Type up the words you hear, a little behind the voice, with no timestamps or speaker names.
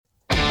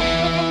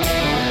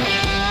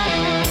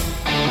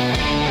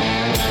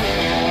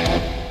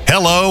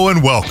Hello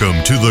and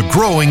welcome to the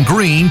Growing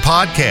Green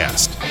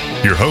podcast.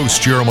 Your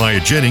host, Jeremiah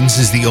Jennings,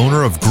 is the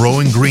owner of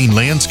Growing Green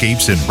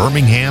Landscapes in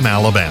Birmingham,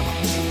 Alabama,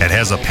 and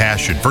has a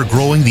passion for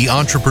growing the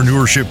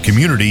entrepreneurship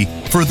community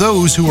for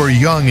those who are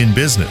young in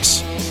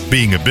business.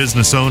 Being a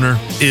business owner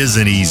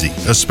isn't easy,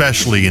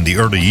 especially in the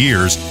early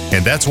years,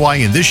 and that's why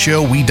in this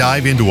show we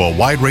dive into a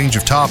wide range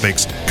of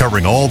topics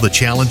covering all the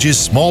challenges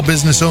small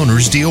business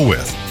owners deal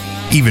with.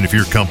 Even if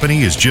your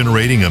company is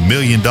generating $1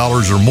 million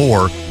or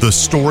more, the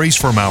stories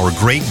from our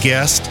great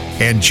guest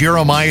and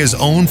Jeremiah's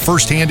own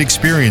firsthand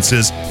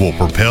experiences will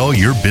propel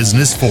your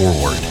business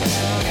forward.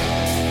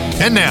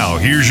 And now,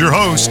 here's your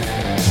host,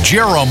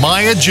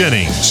 Jeremiah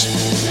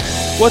Jennings.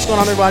 What's going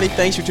on, everybody?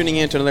 Thanks for tuning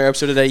in to another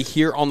episode today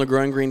here on the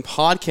Growing Green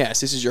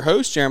podcast. This is your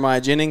host,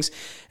 Jeremiah Jennings,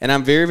 and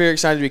I'm very, very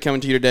excited to be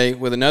coming to you today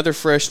with another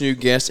fresh new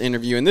guest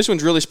interview, and this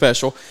one's really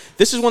special.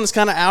 This is one that's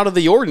kind of out of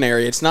the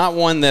ordinary. It's not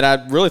one that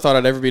I really thought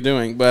I'd ever be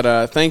doing,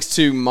 but thanks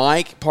to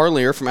Mike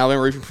Parlier from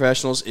Alabama Roofing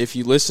Professionals. If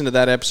you listen to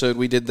that episode,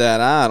 we did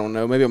that, I don't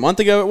know, maybe a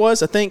month ago it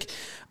was, I think.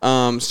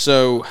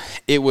 So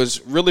it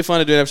was really fun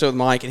to do an episode with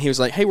Mike, and he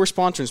was like, hey, we're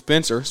sponsoring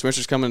Spencer.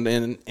 Spencer's coming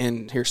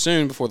in here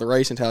soon before the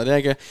race in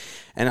Talladega.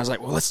 And I was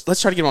like, well, let's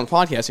try to get him on the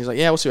podcast. He's like,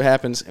 yeah, we'll see what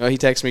happens. He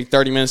texted me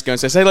 30 minutes ago and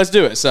says, hey, let's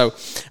do it. So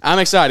I'm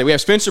excited. We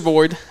have Spencer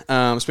Boyd.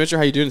 Spencer,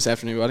 how you doing this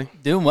afternoon, buddy?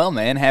 Doing well,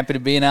 man. Happy to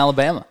be in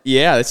Alabama.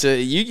 Yeah,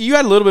 you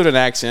had a little bit of an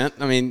accent.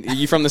 I mean, are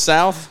you from the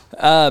South?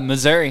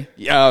 Missouri.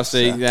 Oh,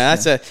 see, So, yeah,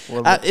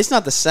 yeah, it's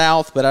not the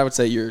South, but I would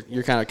say you're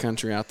kind of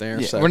country out there.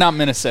 Yeah, so. We're not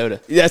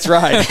Minnesota. That's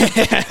right.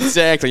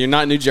 Exactly. You're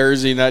not New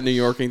Jersey, not New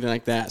York, anything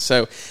like that.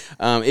 So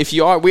if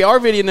you are, we are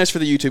videoing this for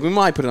the YouTube. We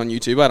might put it on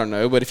YouTube. I don't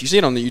know. But if you see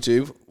it on the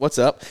YouTube, what's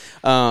up?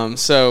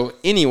 So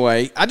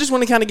anyway, I just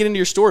want to kind of get into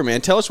your story,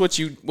 man. Tell us what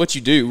you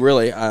do,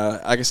 really.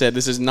 Like I said,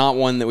 this is not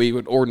one that we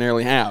would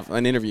ordinarily have,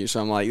 an interview.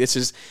 So I'm like,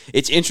 it's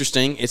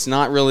interesting. It's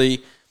not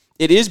really...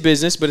 It is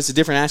business, but it's a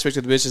different aspect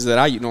of the business that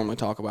I normally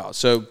talk about.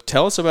 So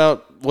tell us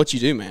about what you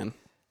do, man.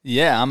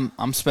 Yeah,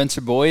 I'm Spencer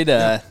Boyd,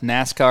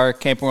 NASCAR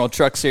Camping World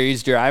Truck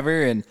Series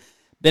driver, and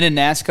been in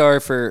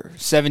NASCAR for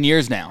 7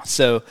 years now.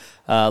 So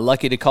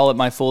lucky to call it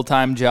my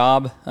full-time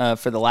job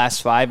for the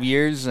last 5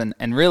 years.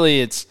 And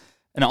really it's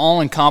an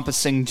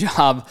all-encompassing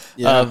job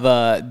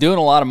of doing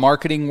a lot of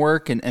marketing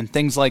work and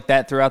things like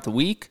that throughout the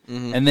week,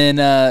 and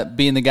then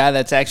being the guy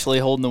that's actually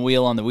holding the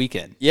wheel on the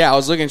weekend. Yeah, I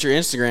was looking at your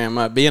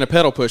Instagram, being a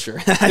pedal pusher.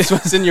 That's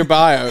what's in your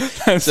bio.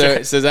 So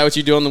is that what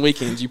you do on the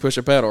weekends? You push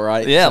a pedal,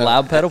 right? Yeah,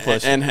 loud pedal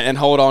push. And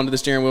hold on to the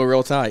steering wheel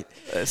real tight.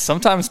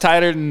 Sometimes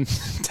tighter than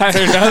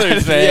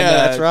others, man. Yeah,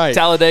 that's right.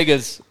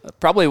 Talladega's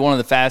probably one of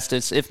the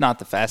fastest, if not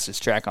the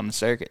fastest track on the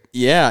circuit.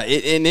 Yeah,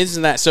 and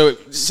isn't that so?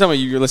 Some of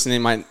you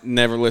listening might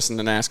never listen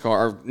to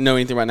NASCAR or know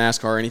anything about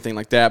NASCAR or anything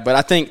like that. But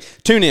I think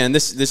tune in.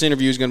 This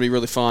interview is going to be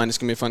really fun. It's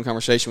going to be a fun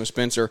conversation with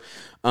Spencer.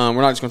 We're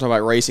not just going to talk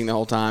about racing the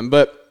whole time,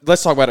 but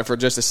let's talk about it for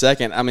just a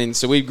second. I mean,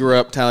 so we grew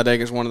up.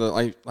 Talladega is one of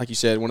the like you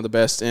said, one of the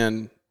best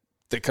in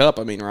the Cup.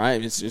 I mean,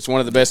 right? It's one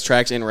of the best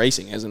tracks in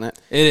racing, isn't it?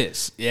 It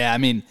is. Yeah, I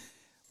mean,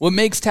 what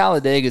makes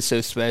Talladega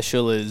so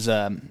special is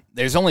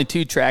there's only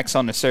 2 tracks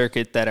on the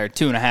circuit that are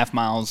 2.5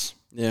 miles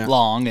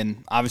long,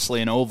 and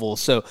obviously an oval.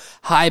 So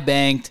high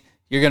banked,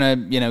 you're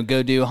gonna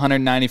go do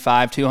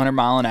 195, 200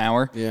 mile an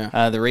hour.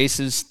 Yeah. The race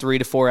is 3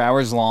 to 4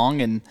 hours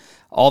long, and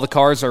all the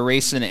cars are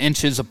racing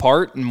inches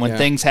apart. And when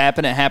things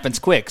happen, it happens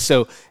quick.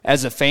 So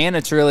as a fan,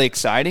 it's really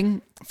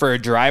exciting. For a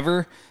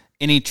driver,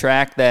 any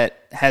track that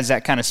has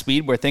that kind of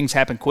speed where things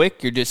happen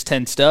quick, you're just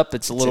tensed up.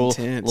 It's a little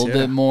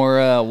bit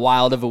more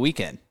wild of a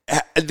weekend.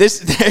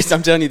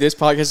 I'm telling you, this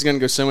podcast is going to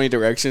go so many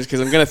directions because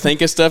I'm going to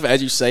think of stuff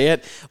as you say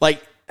it.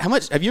 Like, how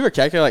much have you ever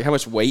calculated? Like, how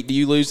much weight do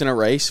you lose in a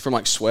race from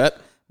like sweat?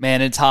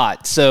 Man, it's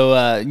hot.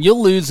 So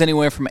you'll lose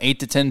anywhere from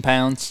 8 to 10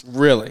 pounds.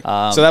 Really? So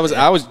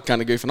I was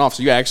kind of goofing off.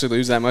 So you actually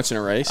lose that much in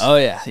a race? Oh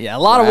yeah. A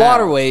lot of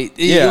water weight.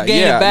 You'll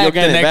gain it back the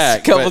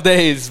next couple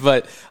days,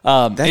 but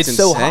that's it's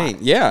so insane.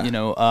 hot.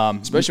 Yeah.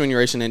 Especially when you're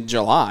racing in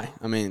July.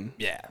 I mean,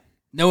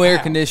 no air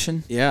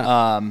condition.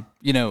 Yeah.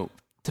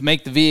 To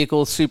make the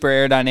vehicle super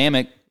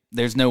aerodynamic,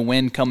 there's no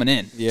wind coming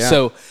in. Yeah.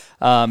 So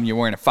you're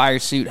wearing a fire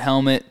suit,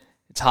 helmet.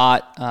 It's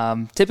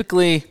hot.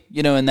 Typically,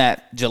 in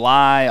that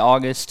July,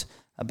 August,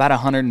 about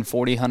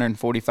 140,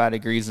 145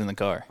 degrees in the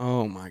car.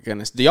 Oh my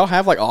goodness! Do y'all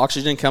have like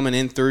oxygen coming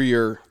in through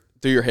your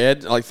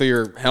head, like through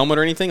your helmet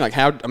or anything? Like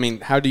how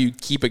do you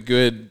keep a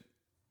good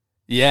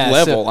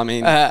level?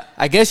 So,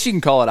 I guess you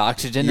can call it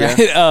oxygen,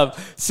 right?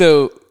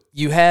 So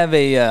you have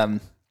a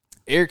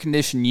air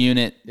conditioned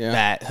unit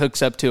that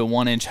hooks up to a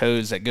 1-inch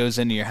hose that goes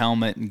into your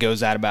helmet and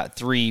goes out about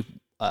 3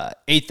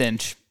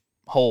 1/8-inch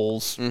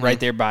holes right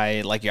there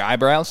by like your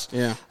eyebrows.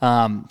 Yeah.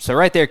 So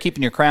right there,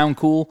 keeping your crown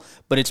cool,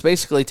 but it's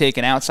basically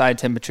taking outside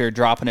temperature,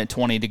 dropping it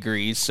 20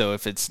 degrees. So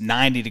if it's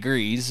 90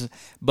 degrees,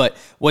 but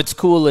what's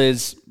cool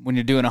is when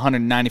you're doing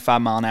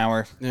 195 mile an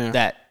hour,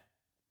 that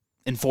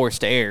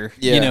enforced air,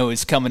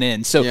 is coming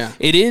in. So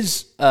it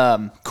is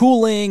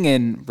cooling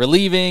and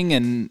relieving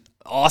and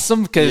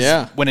awesome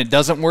because when it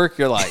doesn't work,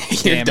 you're like,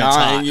 damn, you're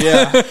dying.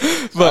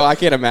 It's hot. But I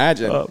can't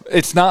imagine.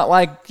 It's not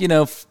like,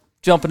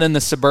 jumping in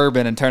the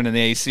Suburban and turning the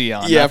AC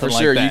on. Yeah, Nothing for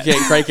sure. Like you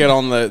can't crank it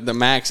on the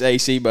max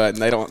AC button.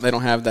 They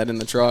don't have that in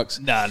the trucks.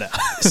 No.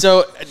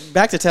 So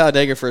back to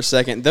Talladega for a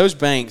second. Those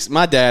banks.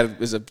 My dad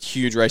was a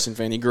huge racing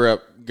fan. He grew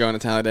up going to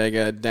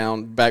Talladega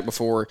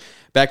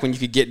back when you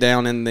could get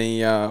down in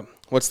the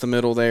what's the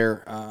middle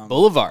there?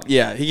 Boulevard.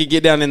 Yeah, he could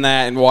get down in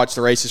that and watch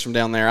the races from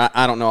down there.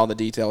 I don't know all the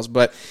details,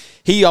 but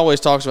he always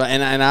talks about,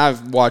 and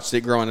I've watched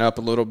it growing up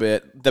a little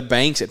bit, the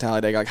banks at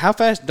Talladega. Like, how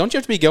fast? Don't you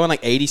have to be going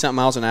like 80-something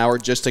miles an hour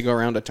just to go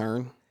around a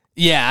turn?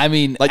 Yeah, I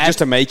mean. Like, just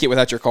to make it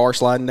without your car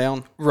sliding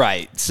down?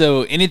 Right.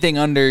 So anything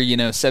under,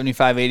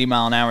 75, 80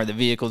 mile an hour, the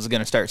vehicle is going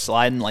to start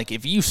sliding. Like,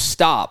 if you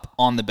stop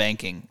on the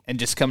banking and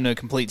just come to a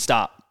complete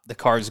stop, the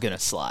car is going to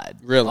slide.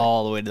 Really?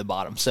 All the way to the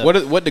bottom. So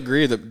what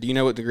degree do you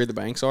know what degree the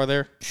banks are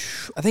there?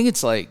 I think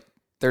it's like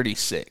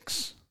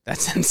 36.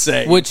 That's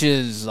insane. Which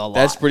is a lot.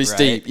 That's pretty right?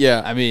 steep,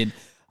 yeah. I mean,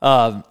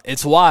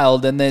 it's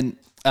wild. And then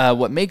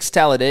what makes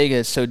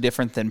Talladega so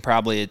different than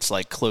probably its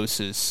like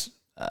closest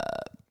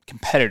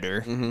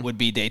competitor would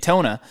be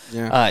Daytona.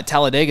 Yeah.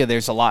 Talladega,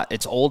 there's a lot.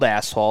 It's old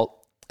asphalt,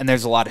 and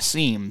there's a lot of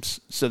seams.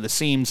 So the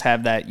seams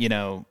have that,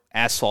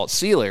 asphalt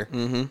sealer.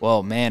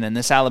 Well, man, in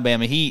this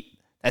Alabama heat,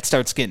 that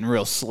starts getting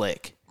real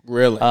slick.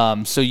 Really?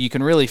 So you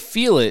can really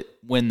feel it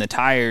when the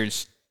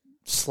tires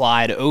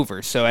slide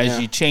over. So as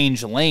you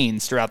change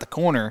lanes throughout the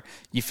corner,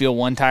 you feel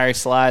one tire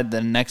slide,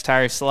 then the next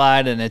tire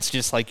slide, and it's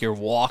just like you're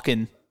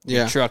walking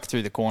your truck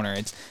through the corner.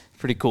 It's a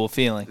pretty cool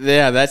feeling.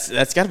 Yeah,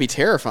 that's got to be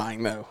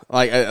terrifying though.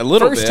 Like a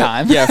little first bit.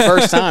 time. Yeah,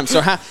 first time.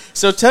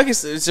 So take us.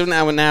 So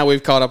now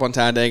we've caught up on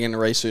Talladega and the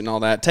race suit and all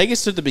that. Take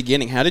us to the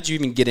beginning. How did you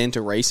even get into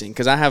racing?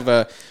 Because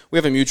we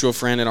have a mutual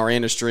friend in our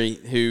industry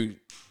who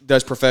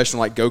does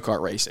professional like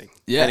go-kart racing.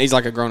 Yeah. And he's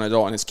like a grown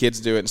adult and his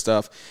kids do it and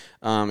stuff.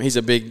 He's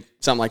a big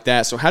something like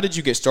that. So how did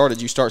you get started?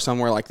 Did you start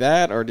somewhere like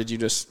that, or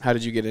how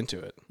did you get into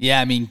it? Yeah,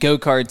 I mean,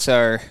 go-karts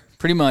are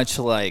pretty much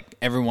like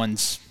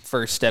everyone's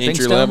first stepping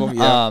Entry stone. level,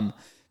 yeah.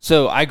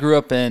 So I grew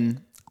up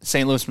in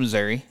St. Louis,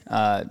 Missouri,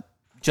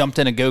 jumped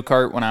in a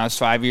go-kart when I was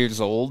 5 years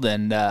old,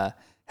 and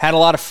had a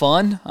lot of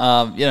fun.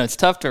 It's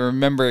tough to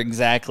remember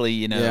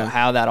exactly,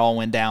 how that all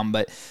went down,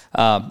 but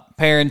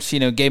parents,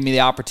 gave me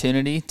the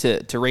opportunity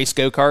to race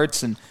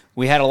go-karts, and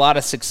we had a lot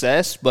of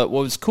success. But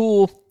what was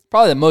cool,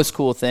 probably the most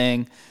cool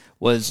thing,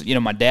 was,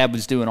 my dad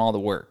was doing all the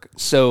work.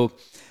 So,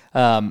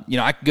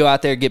 I could go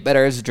out there, get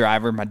better as a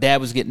driver. My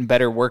dad was getting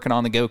better working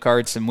on the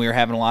go-karts, and we were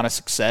having a lot of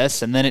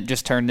success. And then it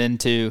just turned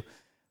into,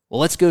 well,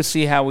 let's go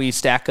see how we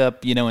stack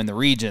up, in the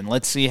region.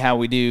 Let's see how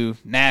we do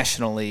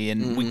nationally.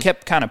 And we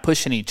kept kind of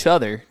pushing each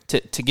other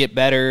to get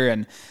better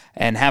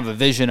and have a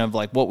vision of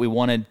like what we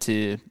wanted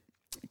to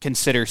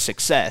consider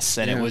success.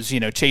 And it was,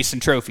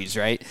 chasing trophies,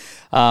 right?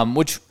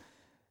 Which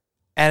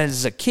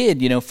as a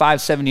kid,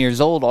 5, 7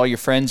 years old, all your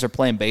friends are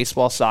playing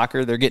baseball,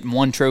 soccer. They're getting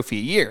one trophy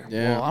a year.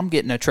 Yeah. Well, I'm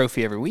getting a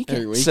trophy every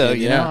weekend. So,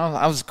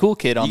 I was a cool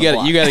kid on the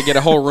block. You got to get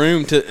a whole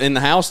room in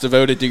the house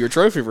devoted to your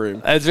trophy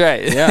room. That's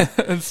right. Yeah.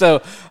 And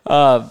so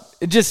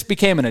it just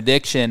became an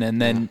addiction. And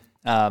then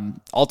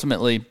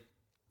ultimately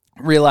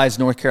realized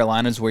North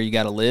Carolina is where you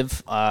got to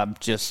live.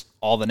 Just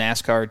all the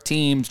NASCAR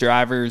teams,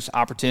 drivers,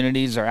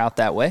 opportunities are out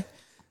that way.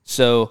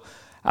 So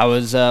I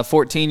was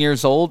 14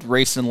 years old,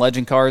 racing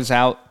legend cars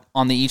out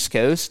on the East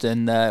Coast,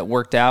 and it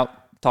worked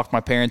out. Talked my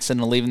parents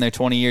into leaving their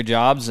 20-year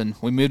jobs, and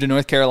we moved to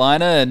North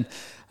Carolina,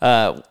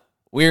 and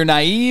we were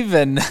naive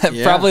and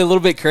probably a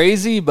little bit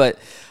crazy, but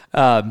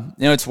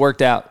it's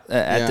worked out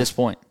at this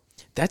point.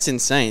 That's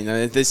insane.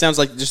 It sounds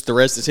like just the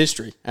rest is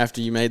history after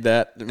you made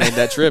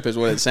that trip is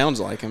what it sounds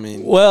like. I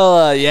mean,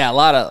 well, a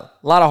lot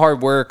of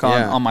hard work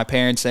on my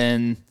parents'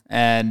 end,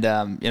 and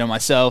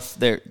myself.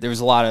 There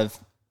was a lot of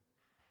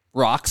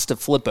rocks to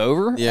flip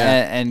over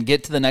and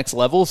get to the next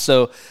level.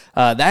 So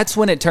that's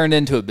when it turned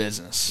into a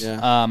business. Yeah.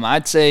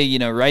 I'd say,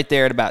 right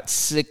there at about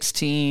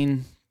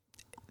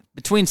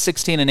between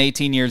 16 and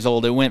 18 years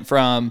old, it went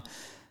from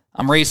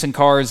I'm racing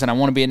cars and I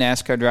want to be a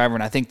NASCAR driver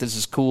and I think this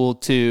is cool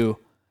to,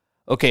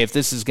 okay, if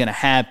this is going to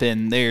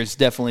happen, there's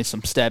definitely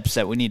some steps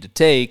that we need to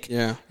take.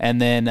 Yeah.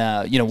 And then,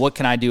 what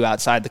can I do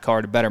outside the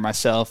car to better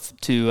myself,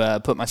 to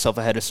put myself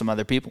ahead of some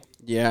other people?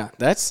 Yeah,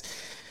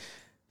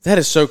 that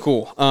is so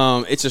cool.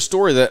 It's a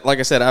story that, like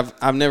I said,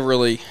 I've never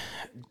really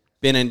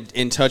been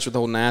in touch with the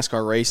whole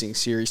NASCAR racing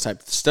series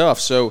type stuff.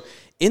 So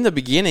in the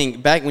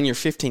beginning, back when you're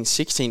 15,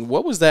 16,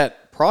 what was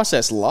that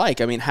process like?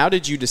 I mean, how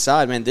did you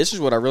decide, man, this is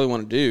what I really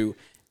want to do?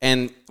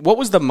 And what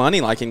was the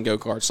money like in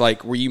go-karts?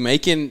 Like, were you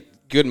making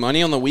good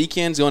money on the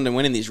weekends going and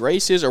winning these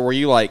races? Or were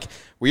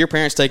your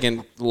parents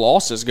taking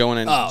losses going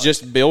and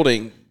just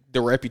building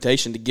the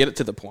reputation to get it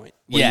to the point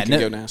where you can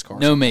go NASCAR?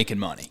 No making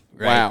money.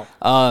 Right?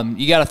 Wow.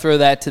 You got to throw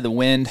that to the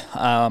wind.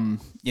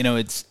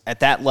 It's at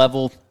that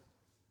level,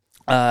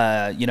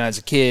 as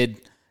a kid,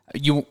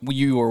 you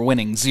were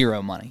winning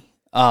zero money.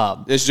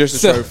 It's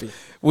just a trophy.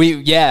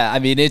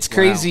 It's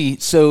crazy. Wow.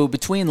 So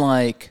between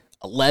like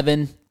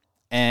 11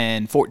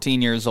 and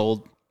 14 years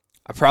old,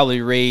 I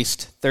probably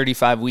raced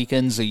 35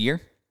 weekends a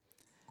year.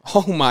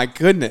 Oh my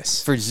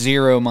goodness. For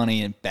zero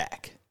money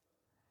back.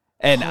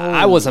 And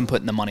I wasn't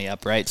putting the money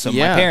up, right? So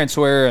my parents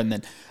were, and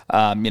then,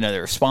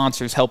 there were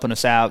sponsors helping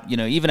us out,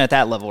 even at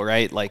that level,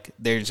 right? Like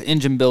there's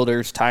engine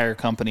builders, tire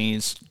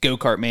companies,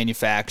 go-kart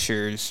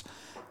manufacturers,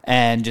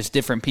 and just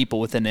different people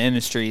within the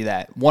industry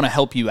that want to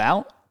help you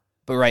out.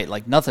 But, right,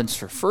 like nothing's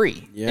for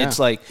free. Yeah. It's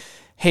like,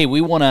 hey,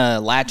 we want to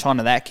latch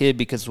onto that kid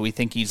because we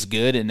think he's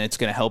good and it's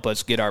going to help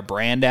us get our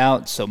brand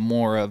out so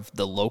more of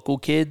the local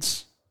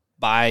kids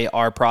buy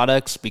our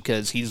products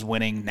because he's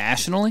winning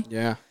nationally.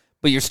 Yeah.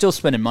 But you're still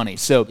spending money.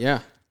 So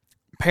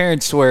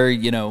parents were,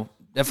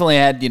 definitely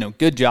had,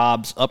 good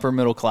jobs, upper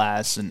middle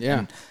class.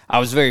 And I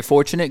was very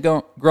fortunate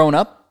growing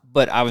up,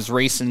 but I was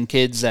racing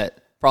kids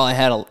that probably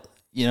had,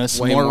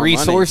 some more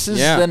resources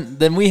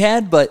than we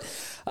had. But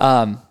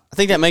I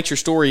think that makes your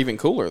story even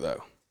cooler,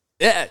 though.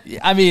 Yeah.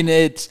 I mean,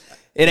 it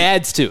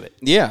adds to it.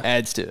 Yeah.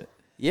 Adds to it.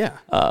 Yeah.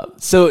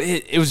 So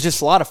it was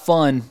just a lot of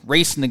fun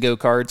racing the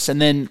go-karts. And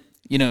then,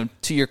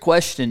 to your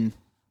question,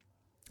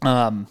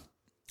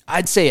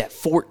 I'd say at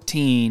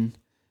 14,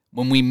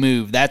 when we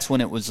moved, that's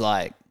when it was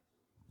like,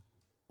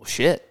 well,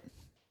 shit,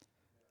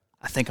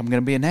 I think I'm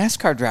going to be a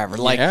NASCAR driver.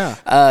 Like,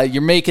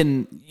 you're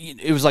making,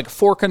 it was like a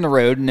fork in the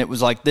road, and it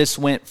was like this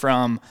went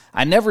from,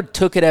 I never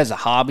took it as a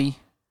hobby.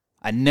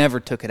 I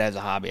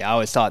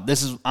always thought,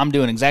 I'm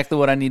doing exactly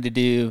what I need to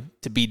do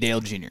to be Dale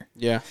Jr.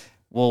 Yeah.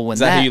 Well, when is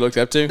that who you looked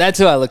up to? That's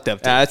who I looked up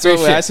to. That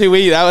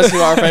was who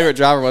our favorite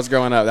driver was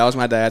growing up. That was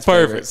my dad's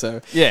favorite.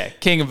 So yeah,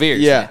 king of beers.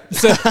 Yeah.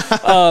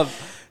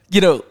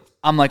 So,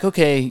 I'm like,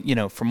 okay,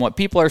 from what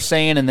people are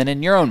saying, and then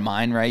in your own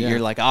mind, right, you're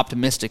like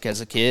optimistic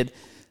as a kid.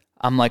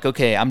 I'm like,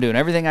 okay, I'm doing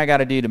everything I got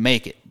to do to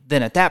make it.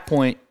 Then at that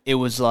point, it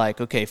was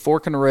like, okay,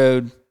 fork in the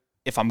road.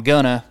 If we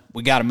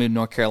got to move to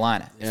North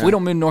Carolina. Yeah. If we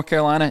don't move to North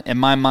Carolina, in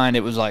my mind,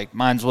 it was like,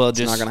 might as well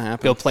just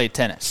go play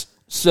tennis.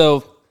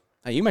 So,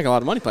 hey, you make a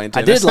lot of money playing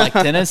tennis. I did like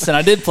tennis, and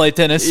I did play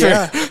tennis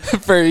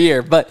for a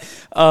year. But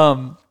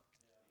that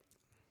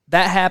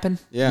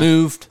happened,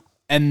 moved,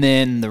 and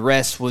then the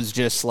rest was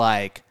just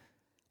like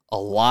a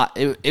lot.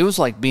 It was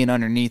like being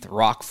underneath a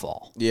rock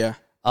fall. Yeah.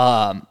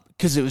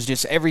 Because it was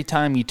just every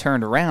time you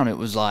turned around, it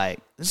was like,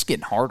 this is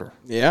getting harder.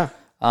 Yeah.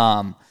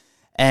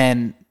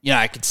 And,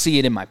 I could see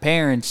it in my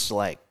parents,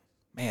 like,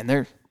 man,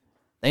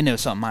 they know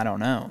something I don't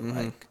know. Mm-hmm.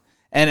 Like,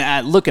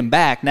 and looking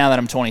back, now that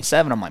I'm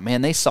 27, I'm like,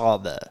 man, they saw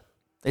the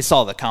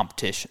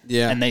competition.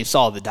 Yeah. And they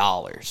saw the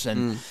dollars.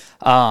 And,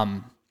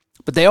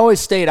 but they always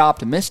stayed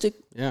optimistic.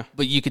 Yeah.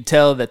 But you could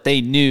tell that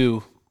they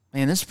knew,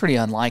 man, this is pretty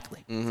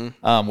unlikely.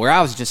 Mm-hmm. Where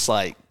I was just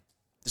like,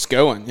 just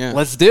going,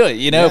 let's do it.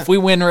 If we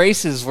win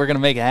races, we're going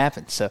to make it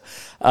happen. So,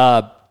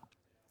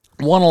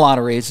 won a lot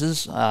of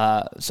races. So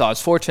I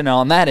was fortunate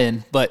on that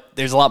end, but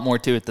there's a lot more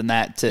to it than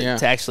that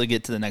to actually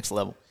get to the next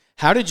level.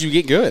 How did you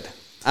get good?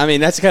 I mean,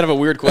 that's kind of a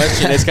weird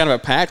question. It's kind of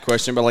a pat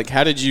question, but like,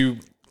 how did you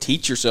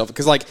teach yourself?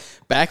 Because like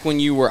back when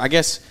you were, I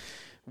guess,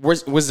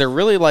 was there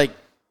really like,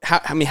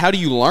 how do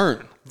you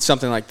learn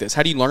something like this?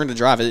 How do you learn to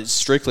drive? Is it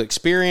strictly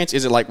experience?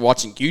 Is it like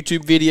watching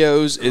YouTube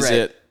videos? Is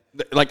it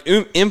like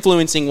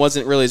influencing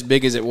wasn't really as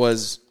big as it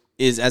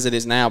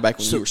is now back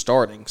when you were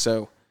starting?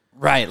 So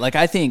right, like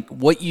I think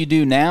what you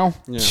do now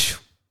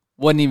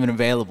wasn't even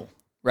available.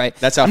 Right,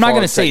 that's how I'm not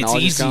going to say it's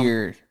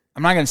easier.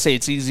 I'm not going to say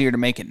it's easier to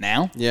make it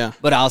now. Yeah,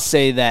 but I'll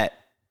say that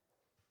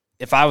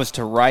if I was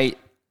to write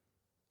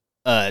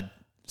a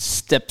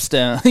stepping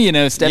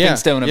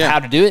stone of how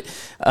to do it,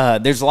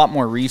 there's a lot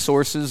more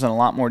resources and a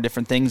lot more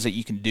different things that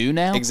you can do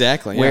now.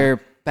 Exactly. Where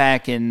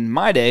back in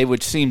my day,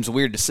 which seems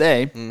weird to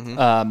say,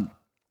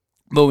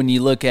 but when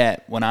you look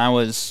at when I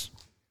was,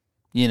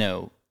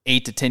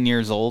 8 to 10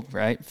 years old,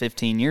 right,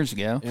 15 years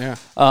ago,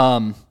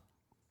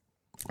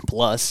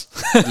 plus,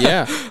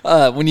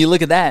 when you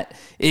look at that,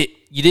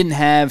 you didn't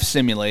have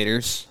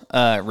simulators.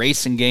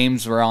 Racing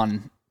games were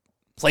on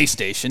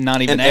PlayStation,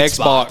 not even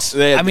Xbox.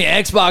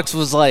 Xbox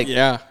was like,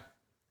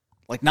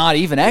 like not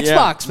even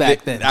Xbox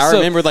back then. I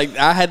remember, like,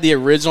 I had the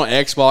original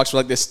Xbox with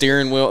like the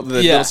steering wheel,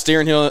 the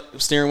steering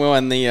wheel,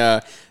 and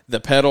the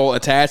pedal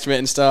attachment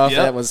and stuff.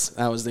 Yep. That was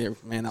that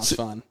was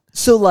fun.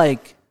 So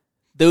like,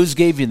 those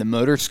gave you the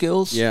motor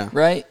skills,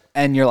 right?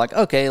 And you're like,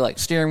 okay, like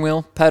steering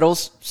wheel,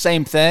 pedals,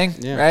 same thing,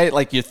 right?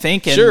 Like you're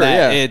thinking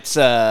it's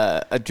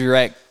a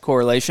direct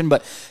correlation.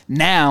 But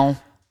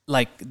now,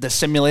 like the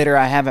simulator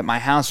I have at my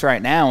house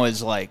right now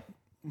is like,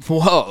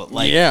 whoa,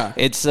 like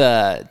it's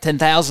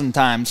 10,000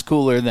 times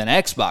cooler than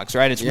Xbox,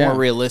 right? It's more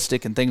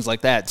realistic and things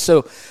like that.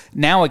 So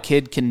now a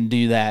kid can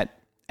do that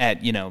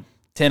at,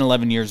 10,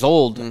 11 years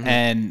old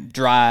and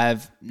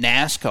drive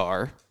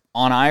NASCAR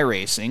on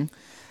iRacing.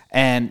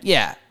 And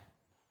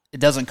it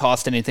doesn't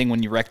cost anything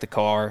when you wreck the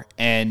car,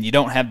 and you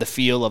don't have the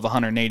feel of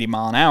 180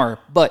 mile an hour.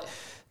 But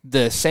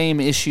the same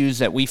issues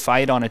that we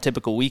fight on a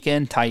typical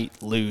weekend,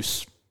 tight,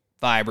 loose,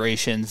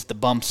 vibrations, the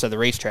bumps of the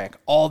racetrack,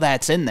 all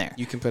that's in there.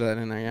 You can put that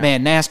in there,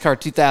 Man, NASCAR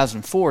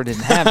 2004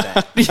 didn't have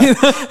that.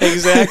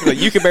 Exactly.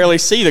 You could barely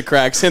see the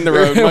cracks in the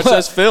road, much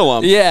less fill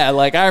them. Yeah,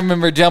 like I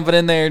remember jumping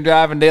in there and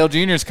driving Dale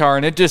Jr.'s car,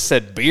 and it just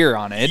said beer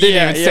on it. It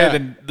didn't even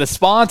say the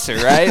sponsor,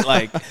 right?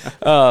 Like,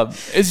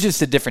 it's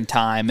just a different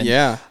time.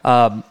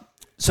 And,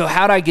 so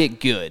how'd I get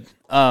good?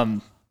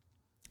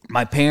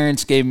 my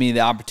parents gave me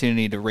the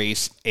opportunity to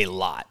race a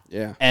lot.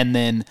 Yeah. And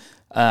then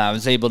I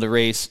was able to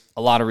race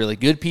a lot of really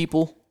good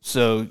people.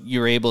 So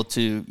you were able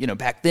to,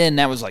 back then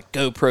that was like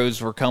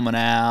GoPros were coming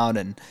out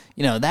and,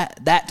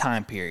 that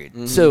time period.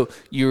 Mm-hmm. So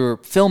you're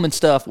filming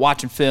stuff,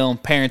 watching film.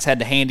 Parents had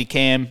the handy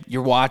cam.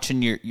 You're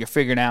watching, you're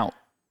figuring out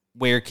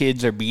where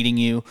kids are beating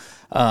you.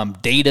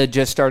 Data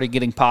just started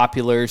getting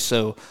popular.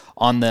 So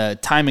on the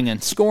timing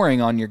and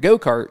scoring on your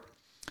go-kart,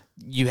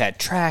 you had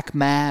track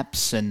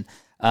maps and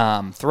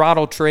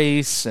throttle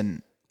trace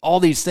and all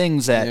these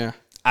things that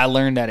I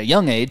learned at a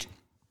young age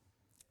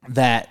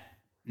that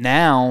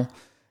now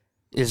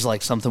is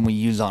like something we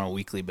use on a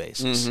weekly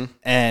basis. Mm-hmm.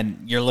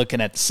 And you're looking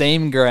at the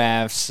same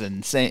graphs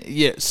and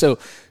so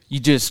you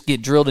just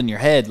get drilled in your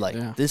head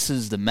like this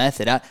is the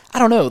method. I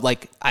don't know,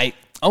 like I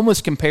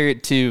almost compare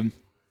it to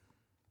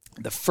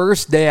the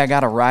first day I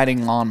got a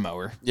riding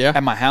lawnmower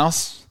at my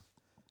house.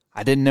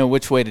 I didn't know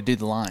which way to do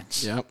the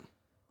lines. Yep.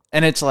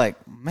 And it's like,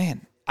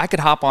 man, I could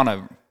hop on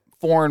a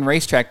foreign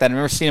racetrack that I've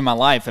never seen in my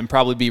life and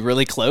probably be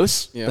really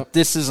close, but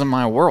this isn't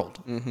my world.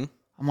 Mm-hmm.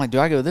 I'm like, do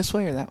I go this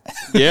way or that way?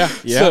 Yeah.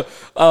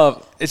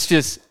 So it's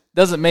just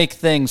doesn't make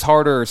things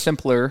harder or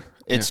simpler.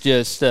 It's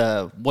just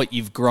what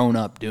you've grown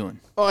up doing.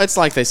 Well, it's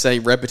like they say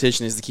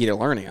repetition is the key to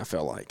learning, I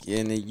feel like.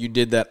 And you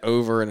did that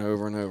over and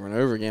over and over and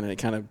over again, and it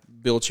kind of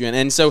built you in.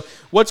 And so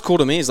what's cool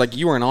to me is like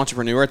you were an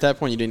entrepreneur at that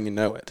point. You didn't even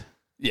know it.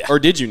 Yeah. Or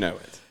did you know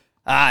it?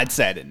 I'd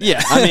say I didn't know.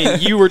 Yeah. I mean,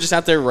 you were just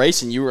out there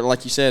racing. You were,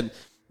 like you said,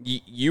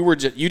 you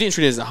didn't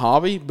treat it as a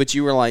hobby, but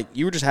you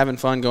were just having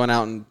fun going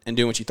out and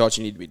doing what you thought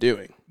you needed to be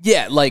doing.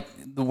 Yeah, like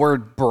the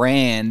word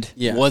brand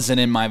wasn't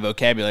in my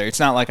vocabulary. It's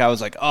not like I was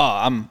like, oh,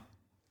 I'm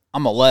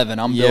 11.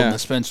 I'm building the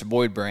Spencer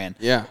Boyd brand.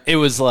 Yeah. It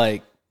was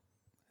like,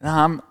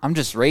 no, I'm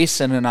just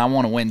racing and I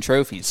want to win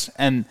trophies.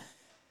 And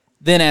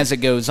then as it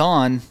goes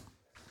on,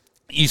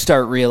 you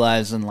start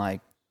realizing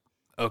like,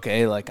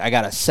 okay, like I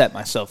got to set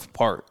myself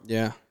apart.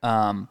 Yeah.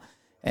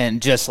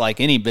 And just like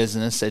any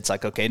business, it's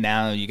like, okay,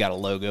 now you got a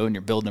logo and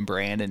you're building a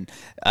brand and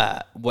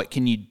what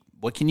can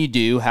you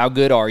do? How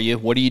good are you?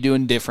 What are you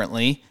doing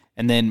differently?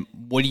 And then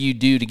what do you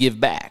do to give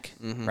back,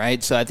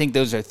 right? So I think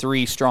those are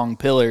three strong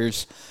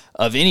pillars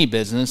of any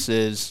business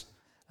is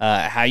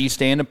how you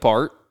stand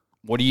apart,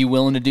 what are you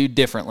willing to do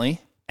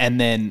differently, and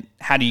then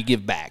how do you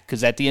give back?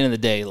 Because at the end of the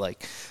day,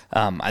 like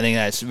I think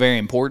that's very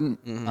important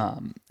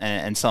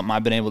and something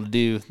I've been able to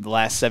do the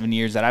last 7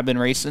 years that I've been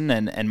racing.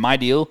 And my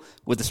deal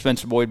with the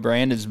Spencer Boyd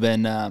brand has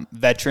been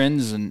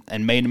veterans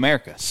and made in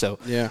America. So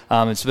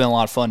it's been a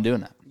lot of fun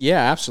doing that.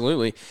 Yeah,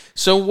 absolutely.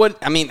 So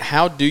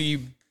how do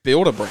you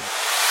build a brand?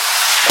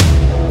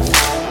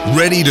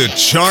 Ready to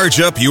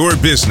charge up your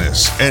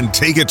business and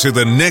take it to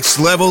the next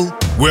level?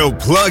 Well,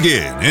 plug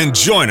in and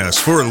join us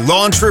for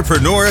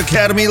Launchpreneur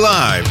Academy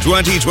Live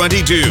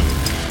 2022.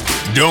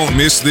 Don't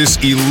miss this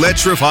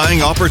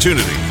electrifying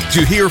opportunity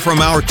to hear from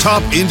our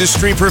top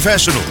industry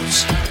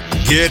professionals.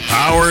 Get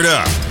powered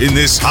up in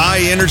this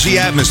high-energy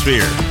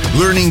atmosphere,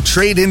 learning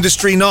trade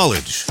industry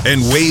knowledge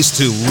and ways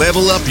to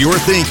level up your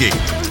thinking.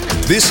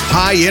 This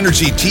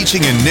high-energy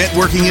teaching and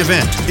networking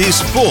event is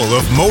full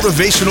of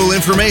motivational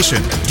information,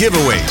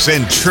 giveaways,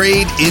 and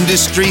trade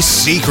industry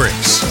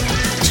secrets.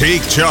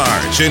 Take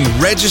charge and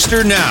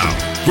register now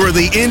for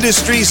the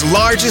industry's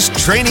largest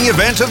training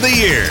event of the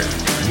year,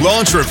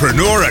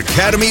 Launchpreneur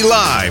Academy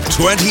Live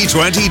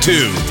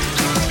 2022.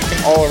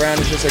 All around,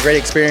 it's just a great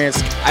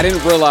experience. I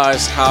didn't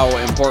realize how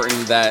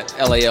important that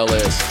LAL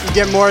is. You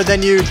get more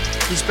than you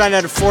spend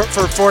at for a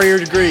 4-year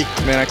degree.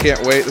 Man, I can't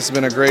wait. This has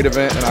been a great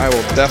event, and I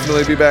will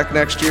definitely be back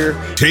next year.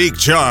 Take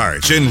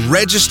charge and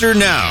register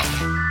now.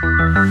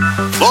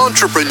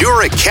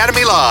 Launchpreneur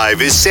Academy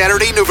Live is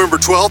Saturday, November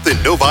 12th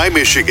in Novi,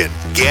 Michigan.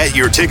 Get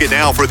your ticket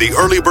now for the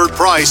early bird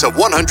price of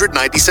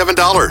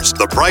 $197.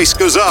 The price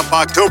goes up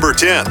October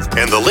 10th,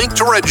 and the link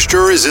to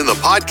register is in the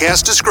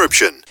podcast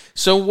description.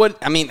 So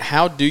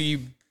how do you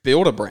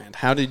build a brand?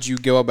 How did you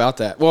go about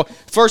that? Well,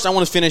 first I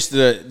want to finish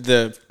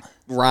the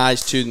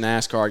rise to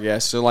NASCAR, I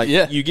guess. So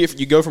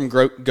you go from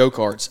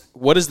go-karts.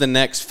 What is the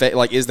next phase?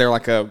 Like, is there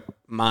like a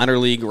minor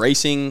league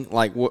racing?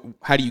 Like,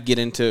 how do you get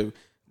into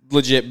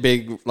legit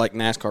big like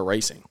NASCAR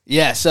racing?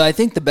 Yeah, so I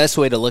think the best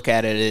way to look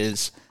at it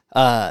is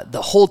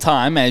the whole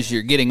time as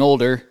you're getting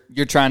older,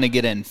 you're trying to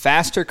get in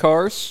faster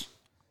cars,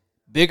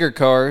 bigger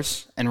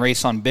cars, and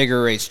race on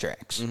bigger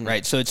racetracks,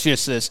 right? So it's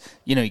just this,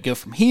 you go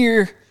from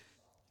here,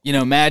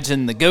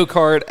 imagine the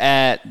go-kart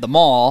at the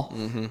mall,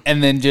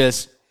 and then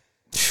just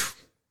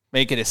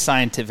make it as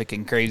scientific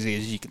and crazy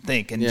as you can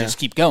think and just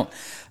keep going.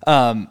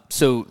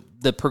 So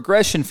the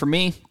progression for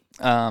me,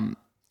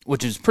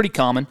 which is pretty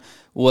common,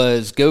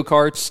 was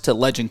go-karts to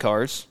legend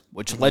cars,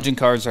 which legend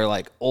cars are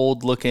like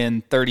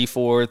old-looking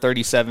 34,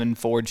 37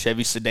 Ford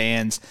Chevy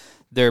sedans.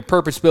 They're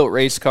purpose-built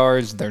race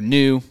cars. They're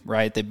new,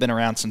 right? They've been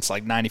around since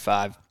like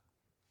 95,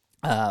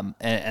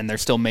 and they're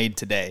still made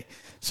today.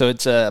 So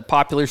it's a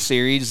popular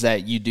series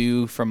that you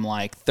do from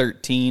like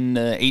 13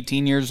 to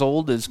 18 years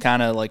old is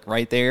kind of like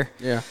right there.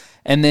 Yeah.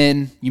 And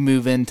then you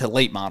move into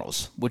late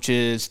models, which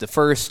is the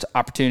first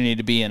opportunity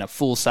to be in a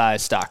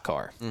full-size stock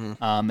car.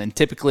 And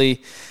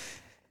typically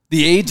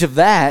The age of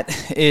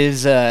that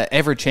is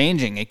ever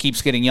changing. It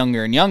keeps getting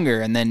younger and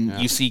younger, and then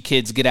you see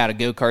kids get out of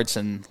go-karts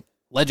and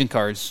legend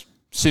cars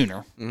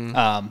sooner.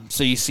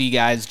 So you see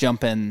guys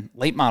jump in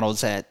late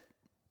models at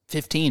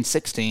 15,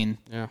 16.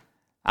 Yeah.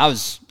 I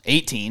was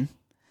 18,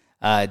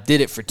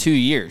 did it for 2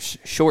 years,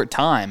 short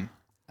time,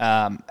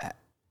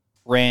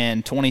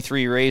 ran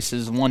 23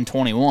 races, won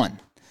 21.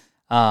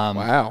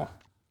 Wow.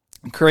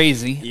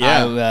 Crazy.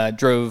 Yeah. I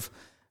drove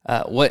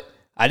what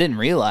I didn't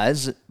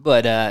realize,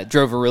 but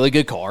drove a really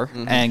good car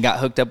and got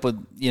hooked up with,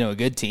 a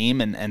good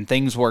team, and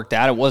things worked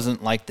out. It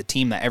wasn't like the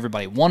team that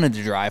everybody wanted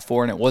to drive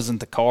for, and it wasn't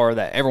the car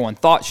that everyone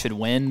thought should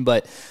win,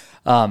 but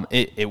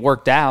it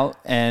worked out,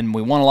 and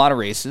we won a lot of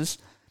races.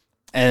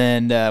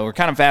 And we're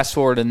kind of fast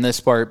forward in this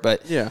part,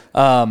 but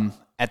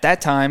at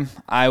that time,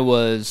 I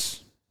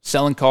was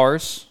selling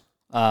cars,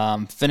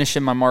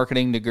 finishing my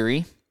marketing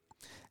degree,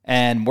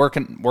 and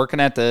working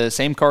at the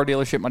same car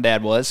dealership my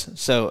dad was.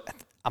 So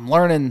I'm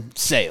learning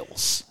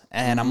sales,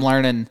 and I'm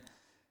learning,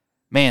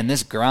 man,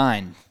 this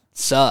grind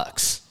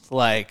sucks.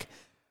 Like,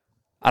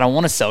 I don't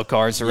want to sell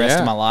cars the rest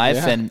of my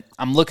life, and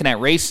I'm looking at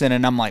racing,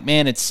 and I'm like,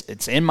 man,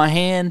 it's in my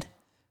hand,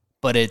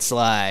 but it's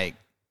like,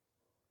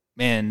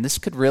 man, this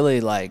could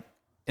really, like,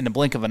 in the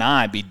blink of an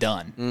eye be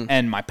done.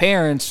 And my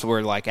parents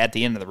were, like, at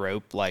the end of the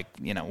rope, like,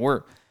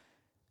 we're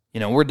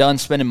done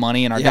spending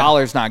money, and our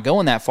dollar's not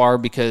going that far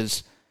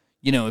because,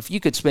 if you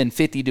could spend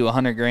 50 to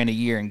 100 grand a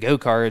year in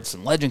go-karts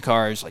and legend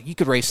cars, like, you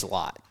could race a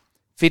lot.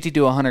 50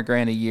 to 100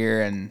 grand a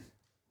year and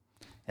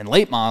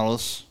late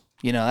models,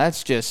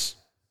 that's just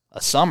a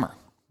summer.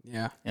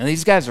 Yeah.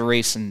 These guys are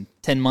racing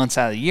 10 months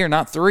out of the year,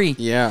 not 3.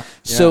 Yeah.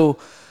 So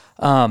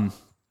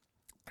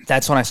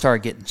that's when I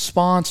started getting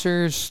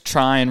sponsors,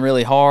 trying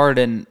really hard.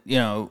 And,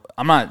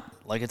 I'm not,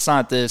 like, it's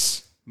not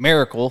this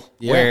miracle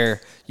where,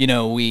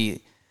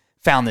 we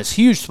found this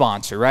huge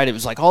sponsor, right? It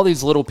was like all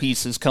these little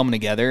pieces coming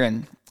together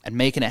and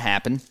making it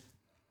happen.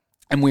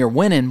 And we were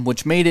winning,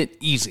 which made it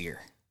easier.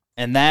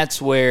 And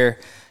that's where,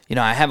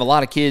 I have a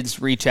lot of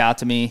kids reach out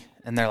to me,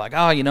 and they're like,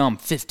 oh, I'm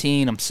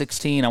 15, I'm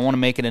 16, I want to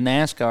make it in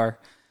NASCAR.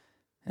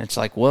 And it's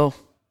like, well,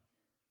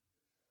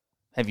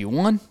 have you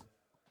won?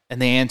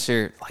 And they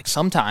answer, like,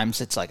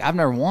 sometimes it's like, I've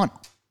never won.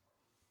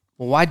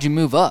 Well, why'd you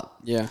move up?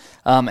 Yeah.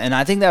 And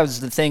I think that was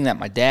the thing that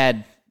my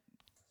dad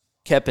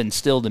kept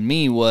instilled in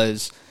me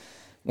was,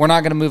 we're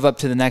not going to move up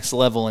to the next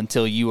level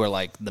until you are,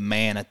 like, the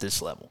man at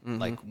this level.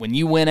 Like, when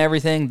you win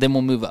everything, then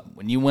we'll move up.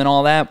 When you win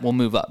all that, we'll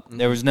move up.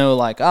 There was no,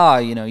 like,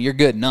 you're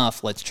good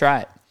enough, let's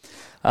try it.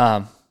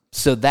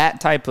 So that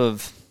type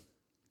of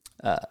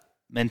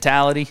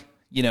mentality,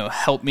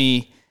 helped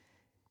me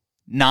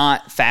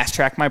not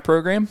fast-track my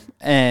program.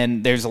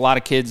 And there's a lot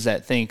of kids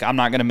that think I'm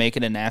not going to make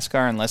it in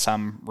NASCAR unless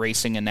I'm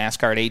racing in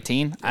NASCAR at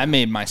 18. I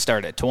made my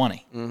start at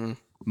 20.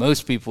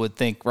 Most people would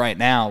think right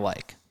now,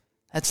 like,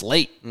 that's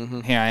late.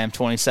 Here I am,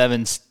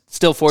 27,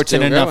 still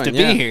fortunate enough to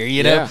be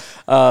here,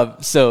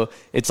 So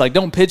it's like,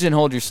 don't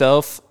pigeonhole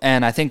yourself.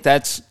 And I think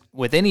that's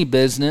with any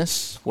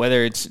business,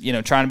 whether it's,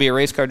 trying to be a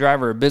race car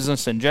driver or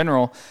business in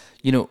general,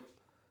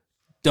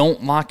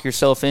 don't lock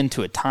yourself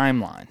into a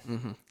timeline.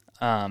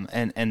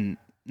 And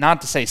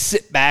not to say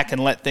sit back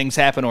and let things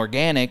happen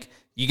organic.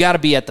 You got to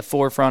be at the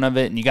forefront of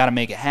it, and you got to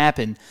make it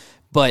happen.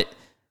 But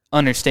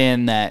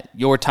understand that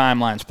your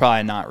timeline's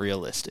probably not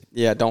realistic.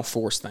 Yeah, don't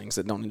force things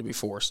that don't need to be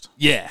forced.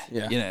 Yeah.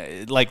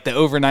 Like the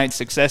overnight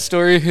success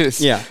story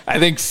is, I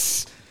think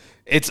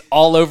it's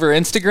all over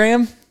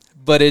Instagram,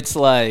 but it's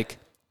like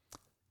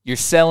you're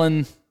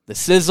selling the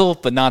sizzle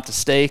but not the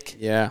steak.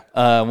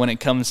 When it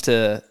comes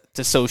to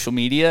social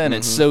media, and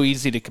it's so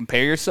easy to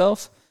compare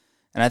yourself.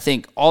 And I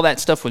think all that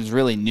stuff was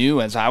really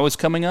new as I was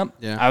coming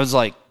up. I was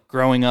like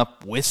growing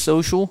up with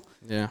social.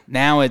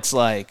 Now it's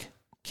like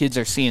kids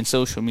are seeing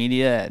social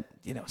media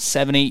at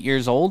 7, 8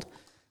 years old,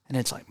 and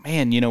it's like,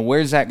 man,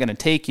 where's that going to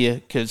take you?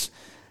 Because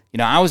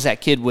I was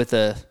that kid with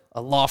a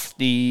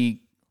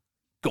lofty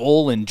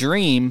goal and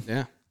dream,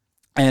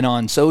 and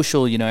on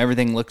social,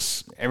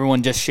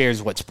 everyone just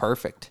shares what's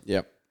perfect.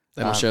 They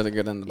don't share the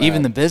good and the bad.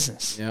 Even the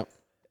business.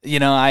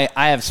 I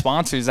have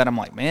sponsors that I'm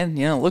like, man,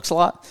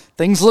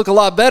 things look a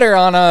lot better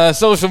on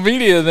social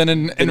media than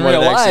in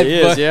real life.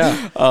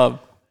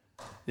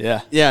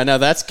 No,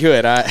 that's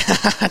good. I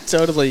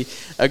totally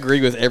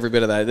agree with every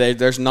bit of that.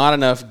 There's not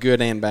enough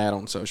good and bad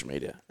on social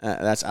media.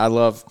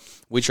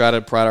 We try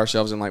to pride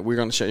ourselves in, like, we're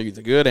going to show you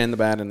the good and the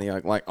bad and the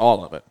like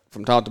all of it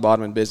from top to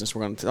bottom in business.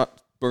 We're going to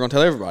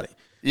tell everybody,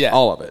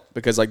 all of it,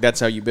 because, like, that's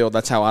how you build.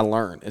 That's how I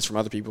learn. It's from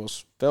other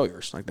people's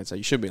failures. Like, that's how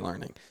you should be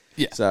learning.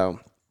 So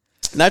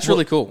that's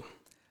really cool.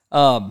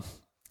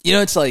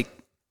 It's like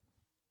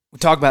we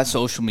talk about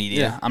social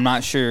media. I'm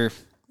not sure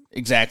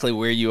exactly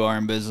where you are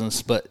in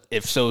business, but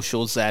if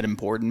social is that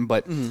important.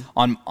 But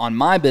on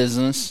my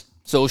business,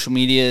 social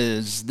media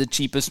is the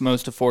cheapest,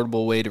 most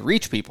affordable way to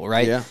reach people,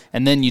 right?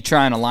 And then you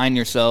try and align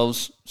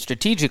yourselves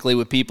strategically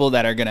with people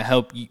that are going to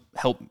help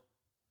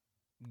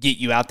get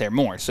you out there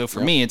more. So for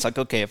me, it's like,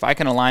 okay, if I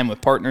can align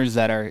with partners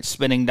that are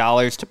spending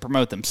dollars to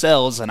promote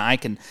themselves, and I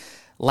can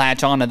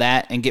latch onto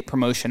that and get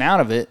promotion out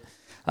of it,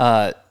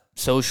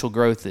 social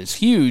growth is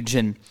huge.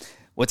 And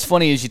what's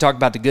funny is you talk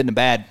about the good and the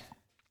bad.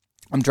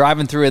 I'm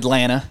driving through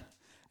Atlanta,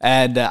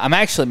 and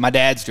my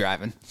dad's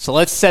driving. So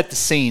let's set the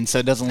scene so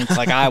it doesn't look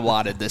like I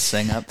wadded this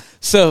thing up.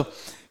 So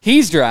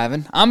he's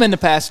driving. I'm in the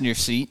passenger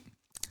seat.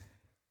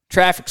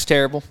 Traffic's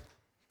terrible.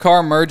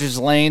 Car merges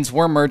lanes.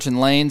 We're merging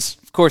lanes.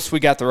 Of course, we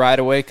got the right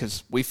of way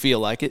because we feel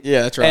like it.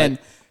 Yeah, that's right. And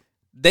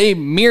they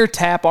mirror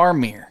tap our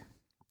mirror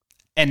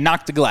and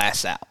knock the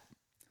glass out.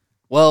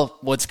 Well,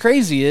 what's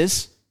crazy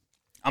is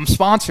I'm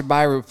sponsored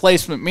by a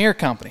replacement mirror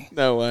company.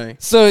 No way.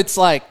 So it's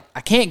like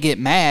I can't get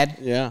mad.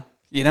 Yeah.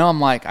 I'm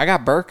like, I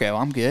got Burko.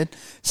 I'm good.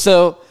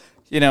 So,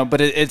 but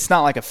it's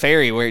not like a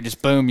ferry where it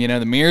just boom,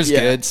 the mirror's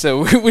good.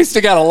 So we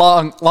still got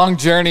a long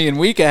journey and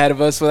week ahead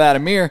of us without a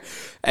mirror.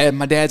 And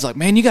my dad's like,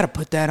 man, you got to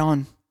put that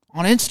on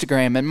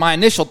Instagram. And my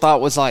initial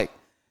thought was like,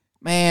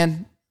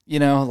 man,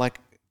 like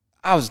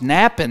I was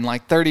napping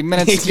like 30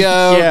 minutes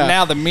ago. Yeah.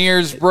 Now the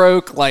mirror's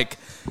broke. Like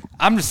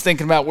I'm just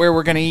thinking about where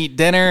we're going to eat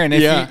dinner. And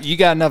if you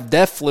got enough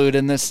death fluid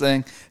in this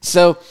thing.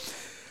 So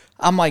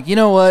I'm like, you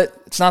know what?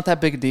 It's not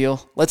that big a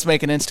deal. Let's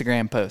make an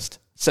Instagram post.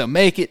 So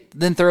make it,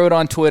 then throw it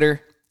on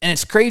Twitter. And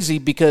it's crazy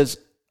because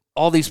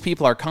all these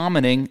people are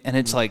commenting and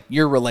it's like,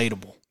 you're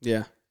relatable.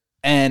 Yeah.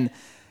 And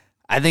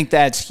I think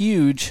that's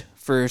huge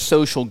for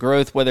social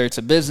growth, whether it's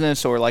a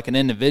business or like an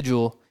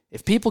individual.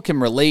 If people can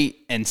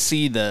relate and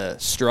see the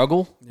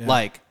struggle,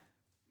 like,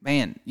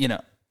 man,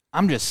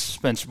 I'm just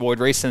Spencer Boyd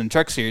racing in the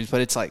truck series,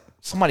 but it's like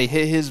somebody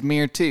hit his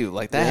mirror too.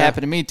 Like that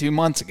happened to me 2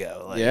 months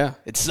ago. Like,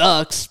 it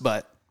sucks,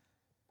 but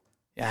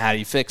how do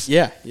you fix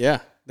it? Yeah.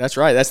 That's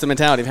right. That's the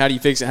mentality of how do you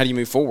fix it? How do you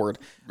move forward?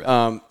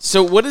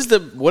 So what does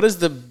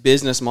the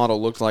business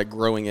model look like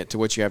growing it to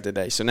what you have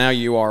today? So now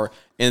you are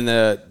in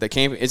the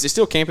camping. Is it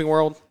still Camping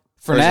World?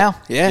 For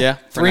now, Yeah.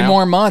 3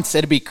 more months.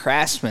 It'll be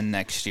Craftsman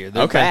next year.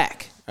 They're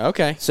back.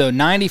 Okay. So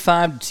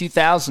 95 to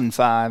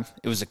 2005,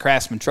 it was the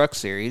Craftsman Truck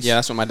Series. Yeah,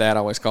 that's what my dad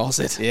always calls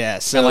it. Yeah.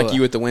 So like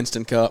you at the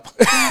Winston Cup.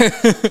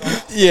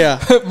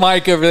 Yeah.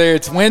 Mike over there,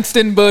 it's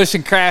Winston, Bush,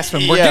 and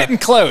Craftsman. We're getting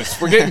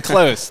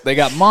close. They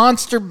got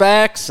Monster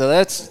back, so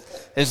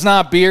it's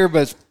not beer,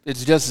 but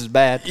it's just as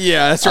bad.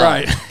 Yeah, that's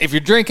right. If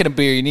you're drinking a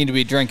beer, you need to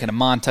be drinking a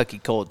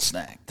Montucky Cold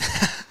Snack.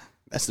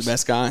 That's the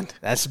best kind.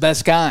 That's the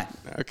best kind.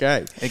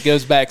 Okay. It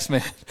goes back,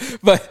 Smith.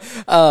 But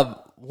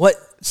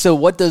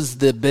what does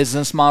the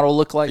business model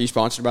look like? Are you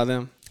sponsored by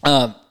them?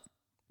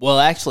 Well,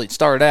 actually, it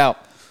started out,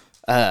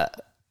 I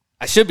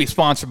should be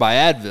sponsored by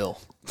Advil.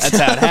 That's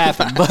how it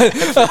happened. But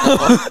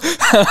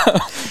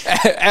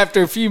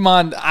after a few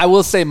I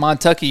will say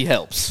Montucky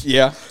helps.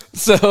 Yeah.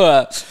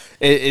 So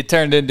it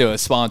turned into a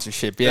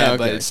sponsorship, okay.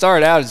 But it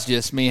started out as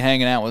just me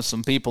hanging out with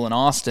some people in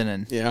Austin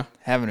and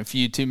having a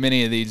few too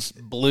many of these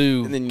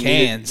blue and then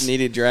cans.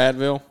 Needed your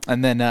Advil?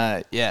 And then,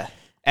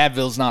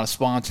 Advil's not a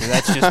sponsor.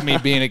 That's just me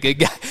being a good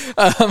guy.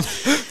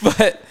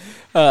 But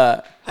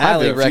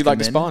highly Advil, if you'd like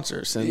to recommend.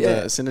 sponsor,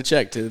 send a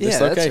check to this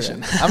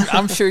location. That's right.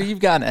 I'm sure you've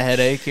gotten a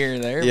headache here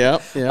and there.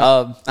 Yep.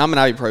 I'm an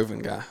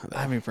ibuprofen guy.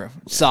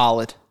 Ibuprofen.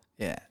 Solid.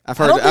 Yeah. I've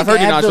heard you're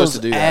not supposed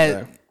to do that,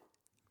 though.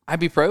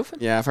 Ibuprofen?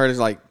 Yeah, I've heard it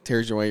like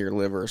tears away your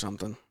liver or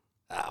something.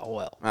 Oh,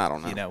 well. I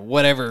don't know.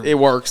 Whatever. It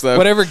works, though.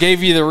 Whatever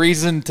gave you the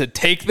reason to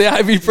take the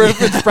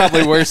ibuprofen is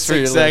probably worse for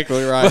you.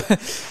 Exactly right.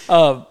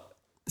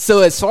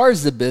 So as far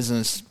as the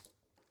business,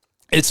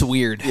 it's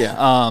weird. Yeah.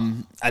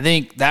 I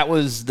think that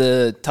was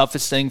the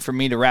toughest thing for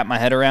me to wrap my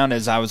head around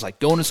as I was like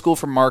going to school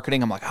for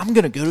marketing. I'm like, I'm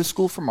going to go to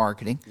school for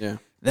marketing. Yeah.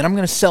 Then I'm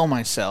going to sell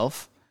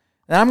myself.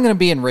 Then I'm going to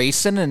be in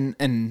racing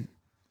and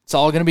it's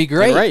all going to be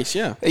great. And race,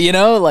 yeah.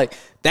 Like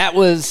that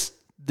was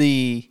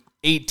the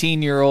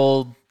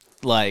 18-year-old,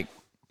 like,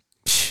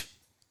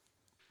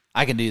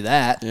 I can do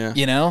that.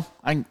 Yeah.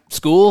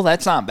 School,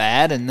 that's not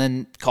bad. And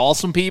then call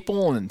some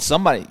people and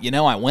somebody,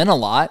 I win a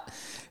lot.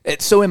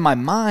 So in my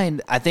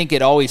mind, I think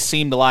it always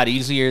seemed a lot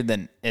easier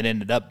than it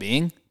ended up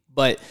being.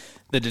 But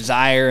the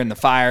desire and the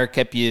fire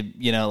kept you,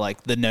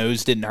 like the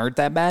nose didn't hurt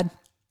that bad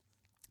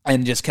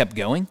and just kept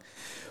going.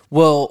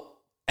 Well,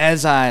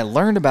 as I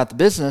learned about the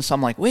business,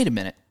 I'm like, wait a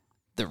minute.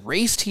 The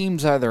race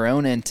teams are their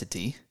own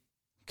entity.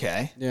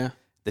 Okay. Yeah.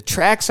 The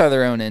tracks are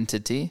their own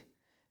entity.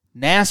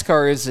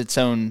 NASCAR is its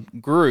own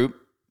group.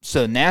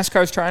 So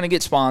NASCAR's trying to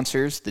get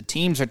sponsors. The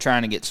teams are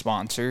trying to get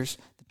sponsors.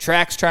 The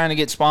track's trying to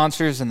get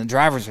sponsors. And the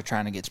drivers are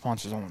trying to get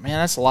sponsors. Man,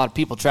 that's a lot of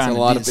people trying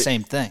to do the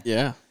same thing.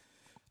 Yeah.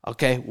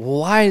 Okay.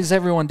 Why is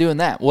everyone doing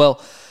that?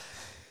 Well,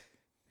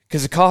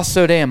 because it costs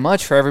so damn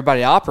much for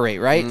everybody to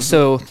operate, right? Mm-hmm.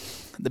 So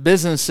the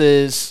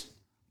businesses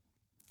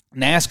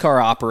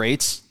NASCAR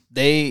operates,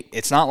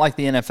 it's not like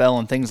the NFL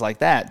and things like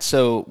that.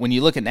 So when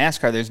you look at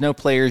NASCAR, there's no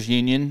players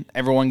union.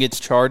 Everyone gets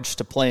charged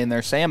to play in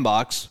their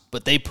sandbox,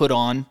 but they put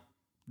on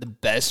the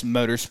best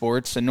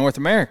motorsports in North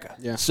America.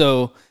 Yeah.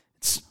 So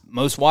it's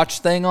most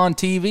watched thing on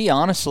TV,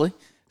 honestly.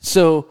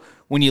 So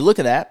when you look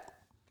at that,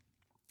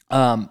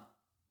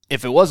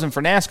 if it wasn't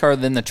for NASCAR,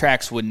 then the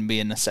tracks wouldn't be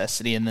a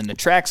necessity. And then the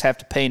tracks have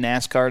to pay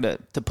NASCAR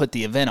to put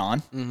the event on.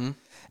 Mm-hmm.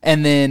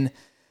 And then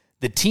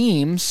the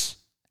teams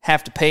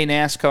have to pay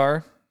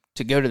NASCAR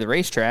to go to the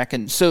racetrack.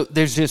 And so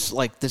there's just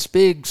like this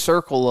big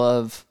circle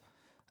of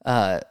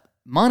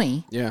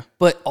money. Yeah.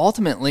 But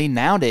ultimately,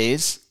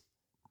 nowadays,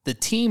 the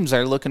teams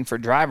are looking for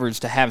drivers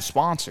to have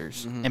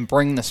sponsors and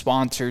bring the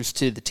sponsors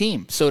to the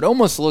team. So it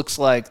almost looks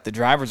like the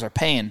drivers are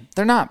paying.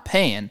 They're not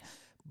paying,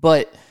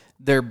 but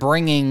they're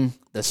bringing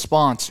the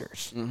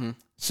sponsors.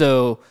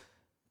 So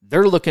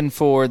they're looking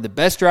for the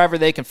best driver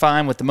they can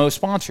find with the most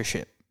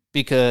sponsorship,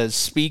 because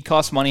speed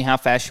costs money, how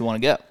fast you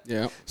want to go.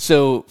 Yeah.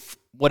 So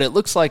what it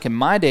looks like in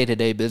my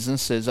day-to-day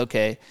business is,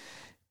 okay,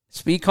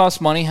 speed costs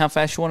money, how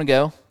fast you want to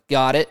go.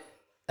 Got it.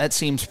 That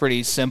seems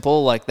pretty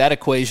simple. Like, that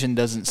equation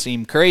doesn't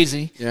seem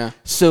crazy. Yeah.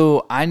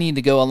 So I need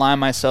to go align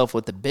myself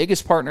with the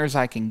biggest partners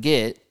I can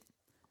get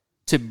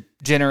to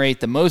generate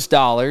the most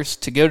dollars,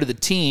 to go to the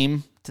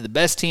team, to the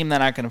best team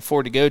that I can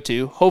afford to go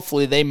to.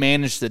 Hopefully they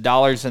manage the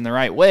dollars in the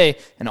right way,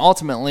 and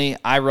ultimately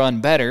I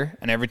run better,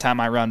 and every time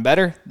I run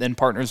better, then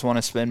partners want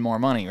to spend more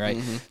money, right?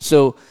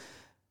 So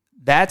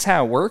that's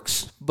how it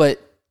works, but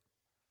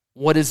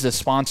what is the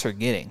sponsor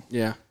getting?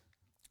 Yeah.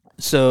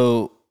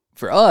 So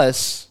for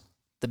us,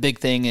 the big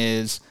thing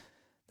is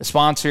the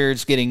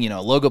sponsor's getting,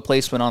 logo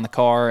placement on the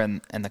car,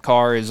 and the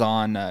car is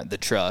on the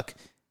truck.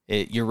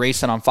 You're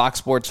racing on Fox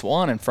Sports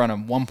 1 in front of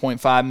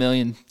 1.5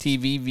 million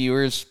TV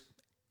viewers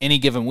any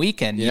given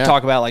weekend. Yeah. You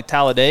talk about like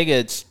Talladega,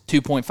 it's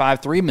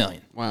 2.53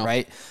 million, Wow.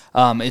 right?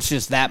 It's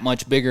just that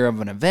much bigger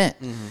of an event.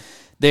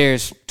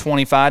 There's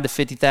 25 to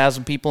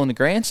 50,000 people in the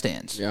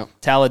grandstands. Yep.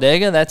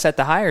 Talladega, that's at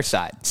the higher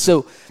side.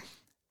 So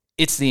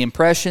it's the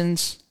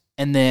impressions.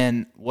 And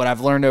then what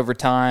I've learned over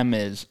time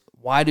is,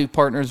 why do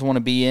partners want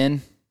to be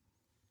in?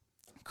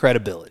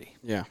 Credibility.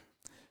 Yeah.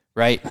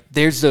 Right?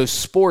 There's those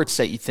sports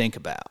that you think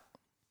about,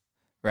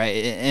 right?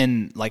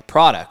 And like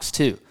products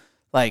too.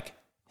 Like,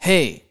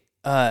 hey,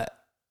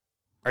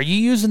 are you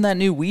using that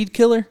new weed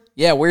killer?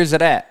 Yeah, where's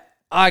it at?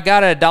 Oh, I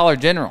got it at Dollar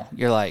General.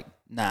 You're like,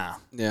 nah.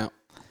 Yeah.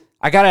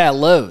 I got it at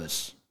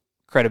Lowe's.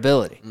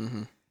 Credibility.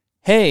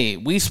 Hey,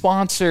 we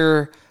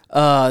sponsor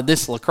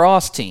this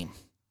lacrosse team.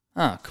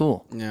 Oh,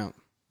 cool. Yeah.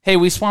 Hey,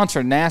 we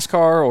sponsor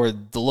NASCAR or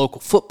the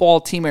local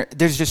football team.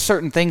 There's just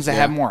certain things that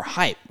have more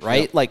hype,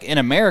 right? Yep. Like in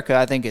America,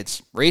 I think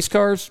it's race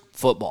cars,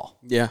 football.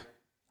 Yeah.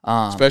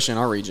 Especially in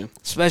our region.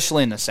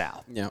 Especially in the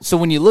South. Yeah. So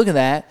when you look at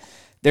that,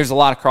 there's a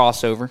lot of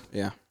crossover.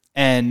 Yeah.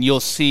 And you'll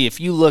see, if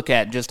you look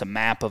at just a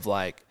map of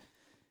like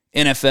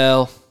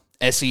NFL,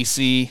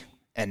 SEC,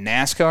 and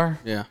NASCAR,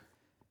 Yeah.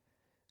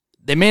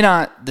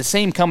 the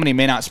same company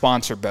may not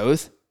sponsor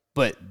both,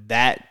 but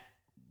that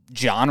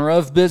genre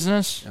of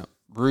business,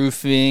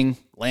 roofing,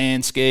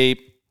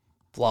 landscape,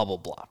 blah, blah,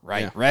 blah,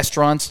 right? Yeah.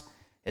 Restaurants,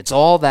 it's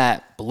all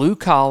that blue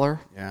collar,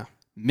 Yeah.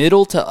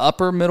 middle to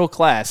upper middle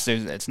class.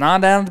 It's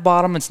not down at the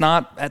bottom. It's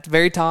not at the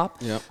very top,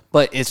 Yep.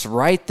 but it's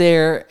right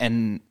there,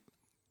 and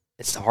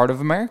it's the heart of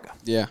America.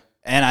 Yeah.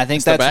 And I think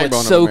It's the that's backbone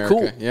what's of so America,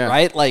 cool, yeah.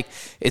 right? Like,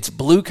 it's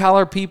blue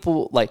collar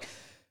people. Like,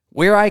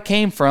 where I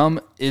came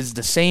from is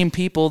the same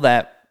people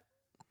that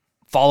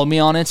follow me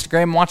on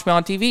Instagram and watch me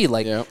on TV.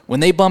 Like, Yep. when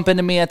they bump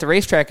into me at the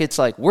racetrack, it's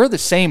like, we're the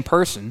same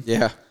person.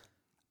 Yeah.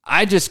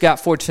 I just got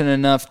fortunate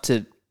enough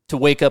to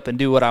wake up and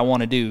do what I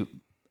want to do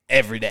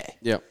every day.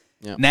 Yep.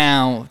 Yep.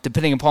 Now,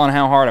 depending upon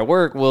how hard I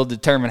work, will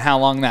determine how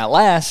long that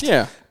lasts.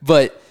 Yeah.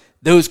 But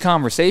those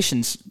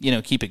conversations,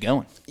 keep it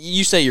going.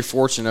 You say you're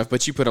fortunate enough,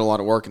 but you put a lot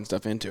of work and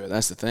stuff into it.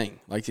 That's the thing.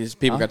 Like, these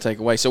people got to take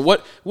away. So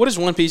what is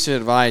one piece of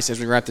advice as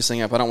we wrap this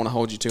thing up? I don't want to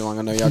hold you too long.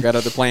 I know y'all got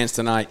other plans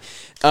tonight.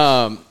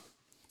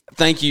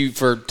 Thank you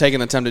for taking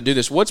the time to do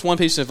this. What's one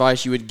piece of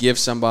advice you would give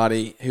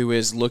somebody who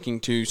is looking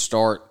to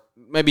start,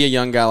 maybe a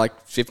young guy like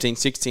 15,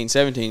 16,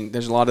 17?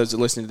 There's a lot of those that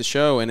listen to the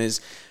show and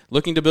is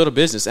looking to build a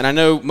business. And I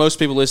know most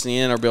people listening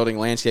in are building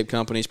landscape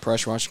companies,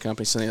 pressure washing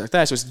companies, something like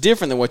that. So it's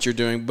different than what you're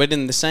doing, but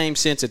in the same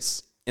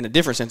sense, in a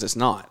different sense, it's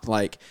not.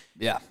 Like,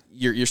 Yeah.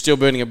 you're still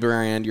building a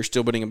brand, you're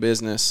still building a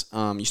business,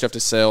 you still have to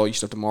sell, you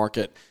still have to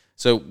market.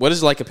 So what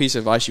is like a piece of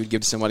advice you would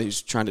give to somebody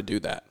who's trying to do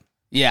that?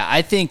 Yeah,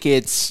 I think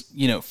it's,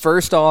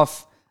 first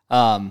off,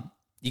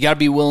 you got to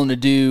be willing to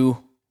do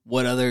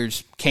what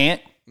others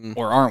can't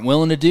or aren't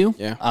willing to do.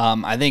 Yeah.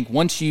 I think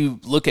once you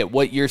look at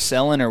what you're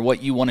selling or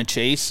what you want to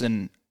chase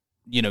and,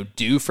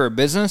 do for a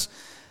business,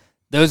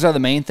 those are the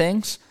main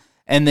things.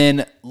 And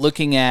then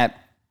looking at,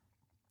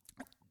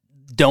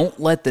 don't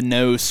let the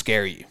no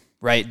scare you,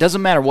 right? It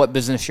doesn't matter what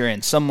business you're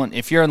in.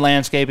 If you're in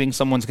landscaping,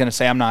 someone's going to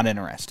say, I'm not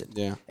interested.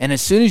 Yeah. And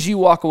as soon as you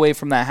walk away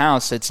from that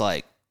house, it's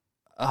like,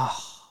 oh,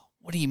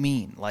 what do you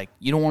mean? Like,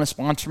 you don't want to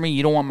sponsor me?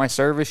 You don't want my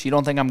service? You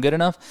don't think I'm good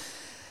enough?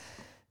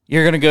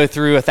 You're going to go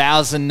through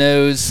 1,000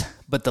 no's,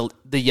 but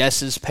the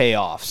yeses pay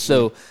off.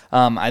 So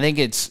I think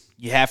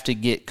you have to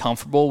get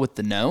comfortable with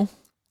the no,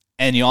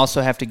 and you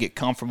also have to get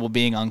comfortable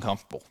being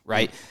uncomfortable,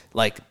 right?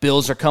 Like,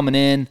 bills are coming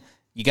in.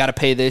 You got to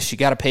pay this. You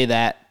got to pay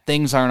that.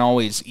 Things aren't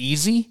always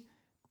easy,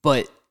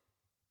 but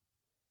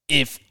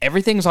if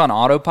everything's on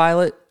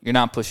autopilot, you're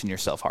not pushing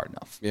yourself hard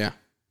enough. Yeah.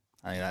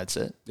 I think that's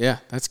it. Yeah,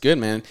 that's good,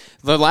 man.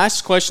 The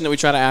last question that we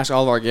try to ask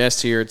all of our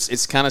guests here,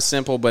 it's kind of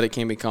simple, but it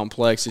can be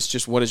complex. It's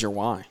just, what is your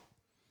why?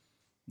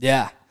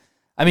 Yeah.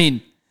 I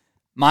mean,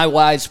 my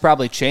why's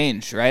probably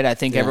changed, right? I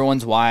think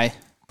everyone's why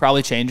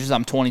probably changes.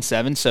 I'm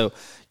 27, so,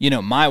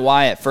 my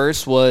why at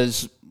first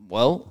was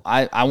well,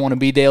 I want to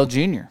be Dale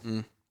Jr.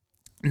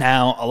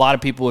 Now, a lot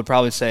of people would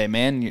probably say,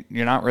 man,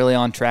 you're not really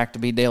on track to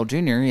be Dale Jr.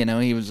 You know,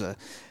 he was a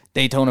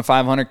Daytona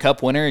 500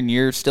 Cup winner, and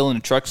you're still in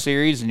the Truck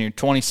Series, and you're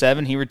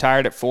 27. He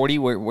retired at 40.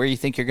 Where you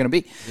think you're going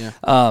to be?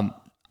 Yeah.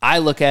 I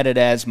look at it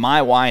as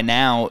my why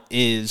now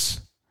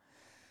is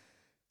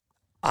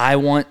I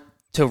want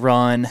to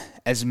run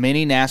as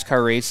many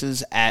NASCAR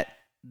races at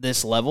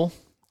this level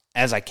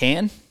as I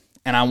can,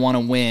 and I want to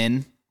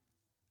win.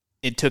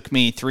 It took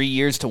me 3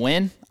 years to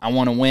win. I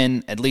want to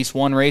win at least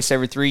one race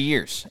every 3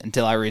 years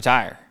until I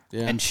retire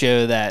and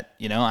show that,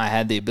 you know, I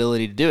had the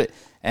ability to do it.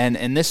 And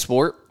in this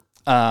sport,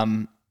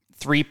 3%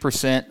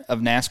 of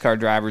NASCAR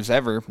drivers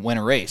ever win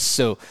a race.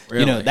 So,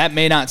 you know, that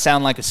may not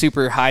sound like a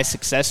super high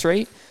success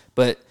rate,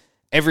 but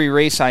every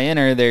race I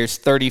enter, there's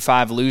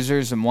 35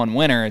 losers and one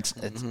winner. It's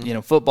you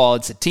know, football,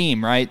 it's a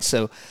team, right?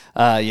 So,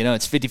 you know,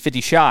 it's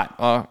 50-50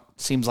 shot.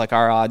 Seems like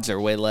our odds are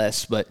way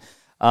less, but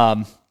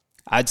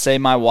I'd say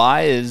my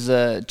why is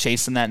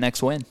chasing that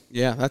next win.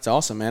 Yeah, that's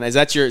awesome, man. Was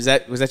that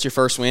your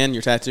first win?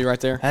 Your tattoo right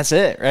there? That's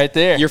it, right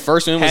there. Your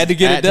first win was had to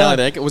get it done.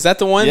 Talladega. Was that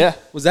the one? Yeah.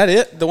 Was that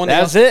it? The one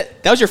that was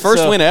it. That was your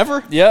first win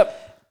ever?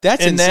 Yep.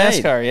 That's in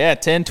insane. NASCAR. Yeah,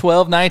 10,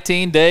 12,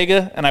 19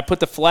 Dega, and I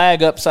put the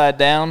flag upside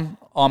down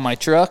on my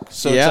truck,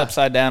 so it's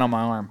upside down on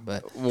my arm.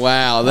 But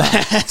wow,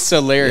 that's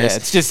hilarious. Yeah,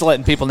 it's just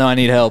letting people know I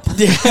need help.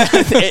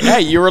 Hey,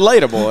 you're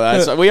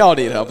relatable. We all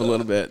need help a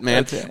little bit,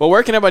 man. Well,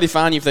 where can everybody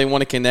find you if they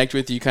want to connect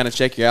with you, kind of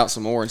check you out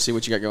some more and see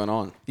what you got going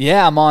on?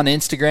 Yeah, I'm on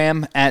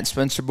Instagram at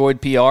Spencer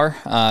Boyd PR,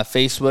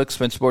 Facebook,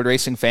 Spencer Boyd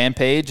Racing fan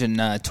page,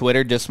 and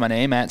Twitter, just my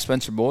name, at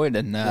Spencer Boyd.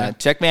 And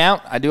check me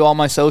out. I do all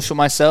my social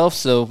myself,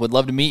 so would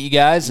love to meet you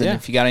guys. And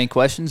if you got any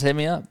questions, hit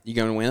me up. You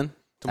going to win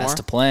tomorrow? That's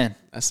the plan.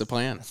 That's the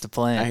plan. That's the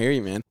plan. I hear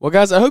you, man. Well,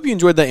 guys, I hope you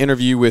enjoyed that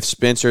interview with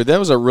Spencer. That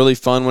was a really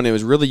fun one. It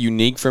was really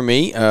unique for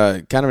me.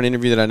 Kind of an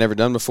interview that I've never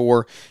done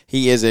before.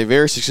 He is a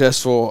very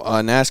successful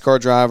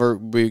NASCAR driver.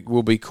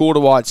 Will be cool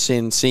to watch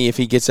and see if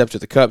he gets up to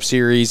the Cup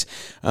Series,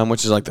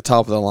 which is like the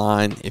top of the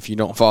line if you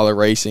don't follow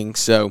racing.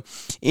 So,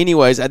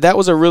 anyways, that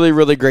was a really,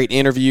 really great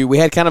interview. We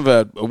had kind of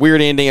a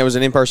weird ending. It was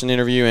an in-person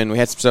interview, and we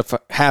had some stuff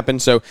happen.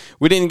 So,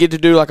 we didn't get to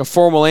do like a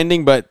formal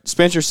ending, but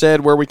Spencer said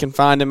where we can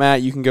find him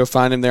at. You can go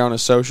find him there on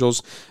his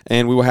socials,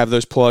 and we will have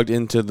those plugged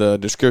into the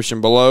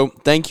description below.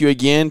 Thank you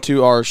again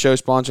to our show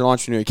sponsor,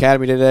 Entrepreneur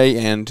Academy today,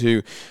 and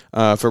to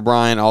for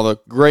Brian, all the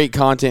great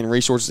content and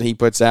resources that he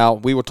puts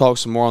out. We will talk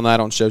some more on that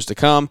on shows to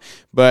come,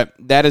 but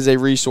that is a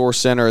resource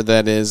center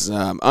that is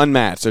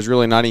unmatched. There's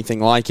really not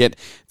anything like it.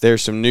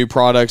 There's some new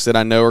products that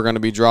I know are going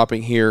to be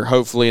dropping here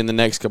hopefully in the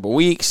next couple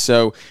weeks.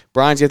 So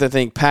Brian's got that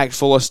thing packed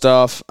full of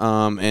stuff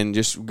and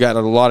just got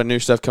a lot of new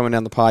stuff coming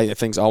down the pipe. That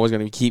thing's always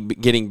going to keep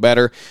getting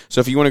better.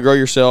 So if you want to grow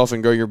yourself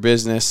and grow your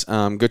business,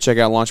 go check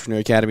out Entrepreneur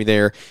Academy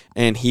there,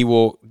 and he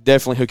will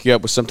definitely hook you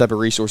up with some type of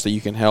resource that you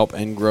can help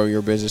and grow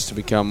your business to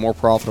become more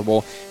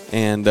profitable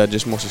and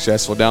just more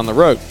successful down the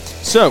road.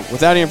 So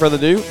without any further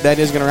ado, that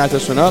is going to wrap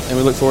this one up, and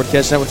we look forward to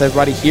catching up with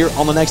everybody here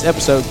on the next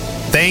episode.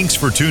 Thanks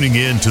for tuning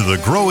in to the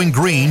Growing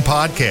Green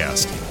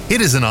podcast. It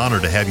is an honor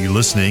to have you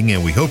listening,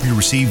 and we hope you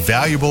receive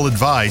valuable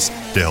advice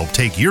to help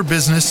take your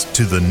business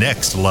to the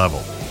next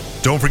level.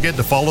 Don't forget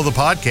to follow the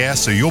podcast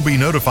so you'll be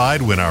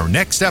notified when our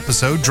next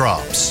episode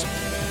drops.